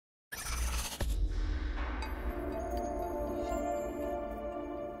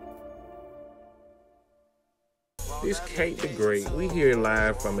This Kate the Great. We here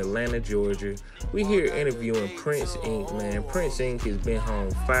live from Atlanta, Georgia. We here interviewing Prince Inc., man. Prince Inc. has been home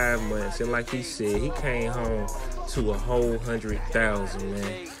 5 months, and like he said, he came home to a whole 100,000,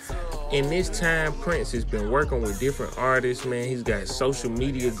 man. In this time, Prince has been working with different artists, man. He's got social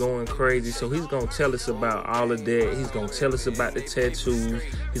media going crazy, so he's going to tell us about all of that. He's going to tell us about the tattoos.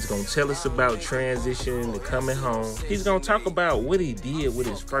 He's going to tell us about transitioning to coming home. He's going to talk about what he did with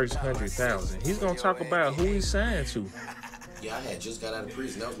his first 100,000. He's going to talk about who he signed to. Yeah, I had just got out of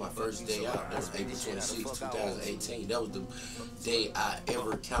prison. That was my first day out. That was April 26, 2018. That was the day I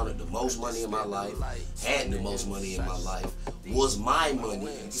ever counted the most money in my life, had the most money in my life, was my money,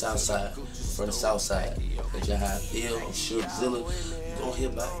 Southside, from the Southside. That y'all have Bill and Sugezilla. You don't hear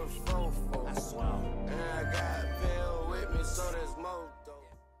about it.